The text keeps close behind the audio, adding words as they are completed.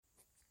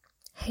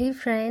Hey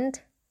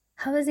friend,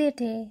 how was your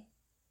day?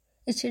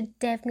 It should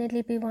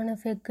definitely be one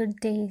of your good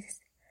days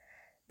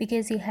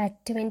because you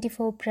had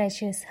 24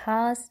 precious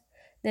hours,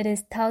 that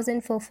is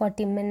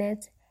 1440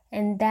 minutes,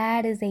 and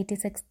that is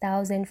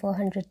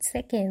 86,400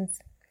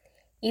 seconds.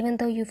 Even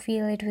though you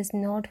feel it was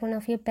not one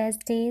of your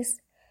best days,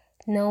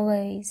 no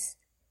worries.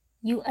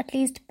 You at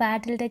least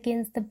battled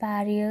against the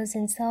barriers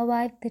and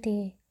survived the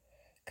day.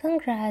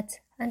 Congrats,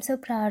 I'm so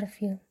proud of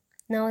you.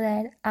 Know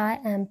that I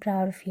am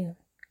proud of you.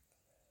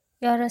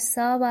 You're a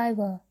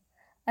survivor.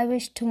 I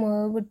wish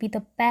tomorrow would be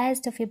the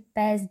best of your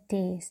best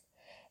days.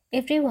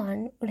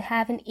 Everyone would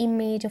have an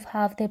image of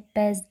how their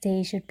best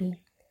day should be.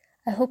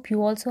 I hope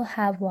you also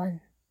have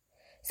one.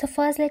 So,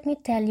 first, let me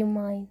tell you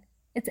mine.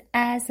 It's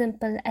as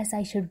simple as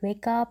I should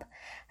wake up,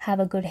 have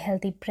a good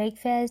healthy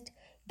breakfast,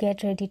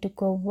 get ready to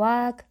go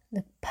work,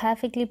 look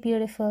perfectly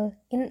beautiful.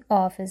 In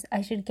office, I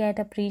should get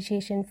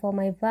appreciation for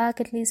my work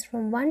at least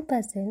from one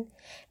person,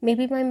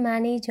 maybe my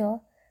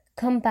manager,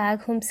 come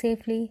back home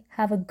safely,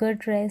 have a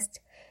good rest,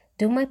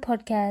 do my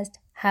podcast,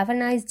 have a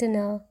nice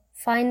dinner,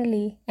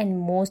 finally, and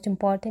most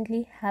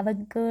importantly, have a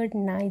good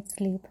night's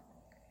sleep.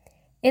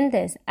 In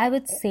this, I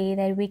would say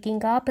that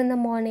waking up in the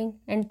morning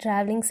and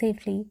traveling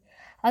safely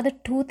are the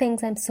two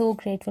things I'm so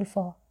grateful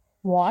for.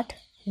 What?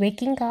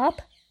 Waking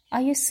up?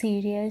 Are you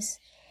serious?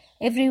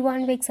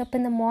 Everyone wakes up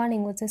in the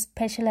morning. What's so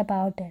special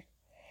about it?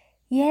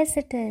 Yes,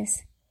 it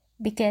is.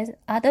 Because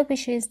other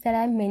wishes that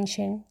I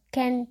mentioned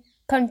can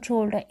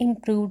controlled or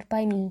improved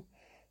by me.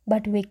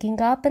 But waking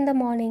up in the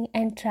morning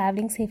and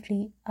traveling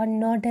safely are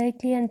not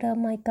directly under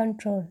my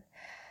control.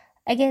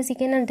 I guess you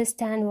can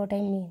understand what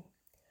I mean.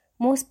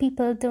 Most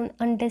people don't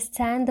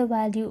understand the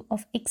value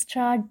of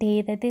extra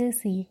day that they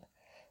receive,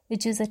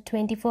 which is a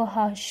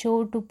 24-hour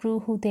show to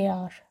prove who they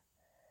are.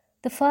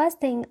 The first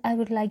thing I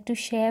would like to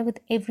share with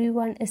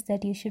everyone is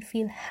that you should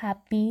feel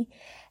happy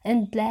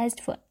and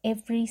blessed for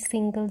every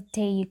single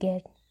day you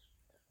get.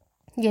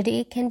 Your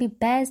day can be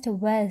best or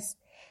worst,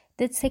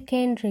 that's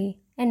secondary,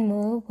 and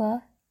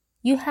moreover,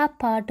 you have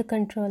power to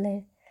control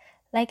it.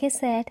 Like I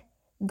said,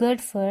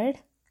 good food,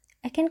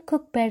 I can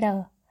cook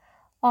better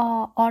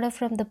or order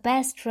from the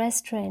best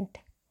restaurant.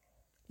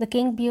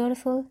 Looking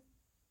beautiful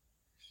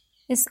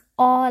is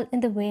all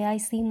in the way I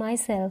see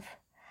myself.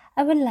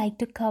 I would like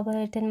to cover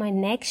it in my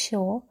next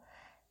show,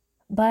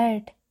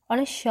 but on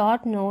a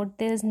short note,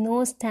 there is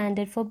no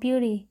standard for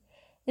beauty.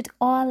 It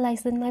all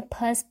lies in my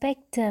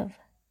perspective.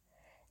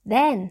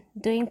 Then,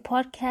 doing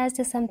podcast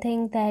is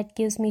something that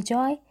gives me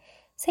joy,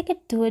 so I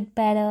could do it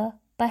better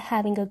by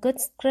having a good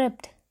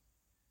script.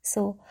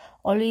 So,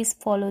 always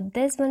follow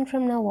this one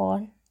from now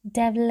on.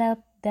 Develop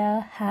the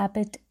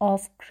habit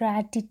of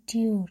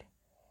gratitude.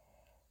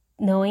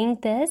 Knowing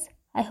this,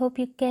 I hope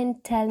you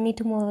can tell me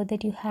tomorrow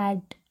that you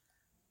had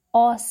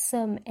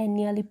awesome and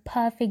nearly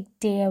perfect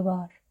day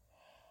ever.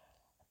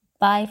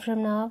 Bye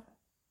from now.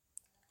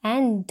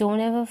 And don't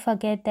ever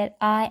forget that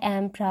I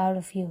am proud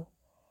of you.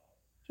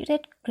 You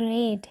did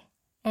great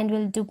and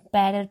will do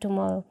better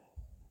tomorrow.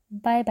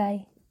 Bye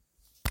bye.